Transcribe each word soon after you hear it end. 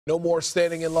No more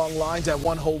standing in long lines at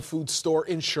one Whole Foods store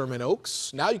in Sherman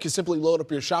Oaks. Now you can simply load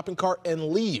up your shopping cart and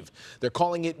leave. They're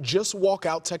calling it Just Walk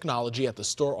Out technology at the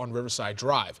store on Riverside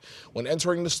Drive. When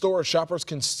entering the store, shoppers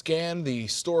can scan the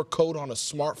store code on a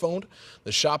smartphone.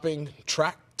 The shopping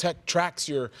tech tracks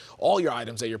all your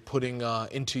items that you're putting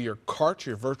into your cart,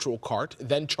 your virtual cart,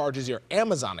 then charges your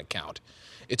Amazon account.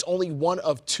 It's only one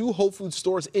of 2 Whole Foods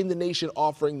stores in the nation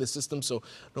offering the system, so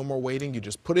no more waiting. You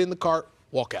just put it in the cart,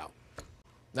 walk out.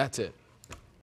 That's it.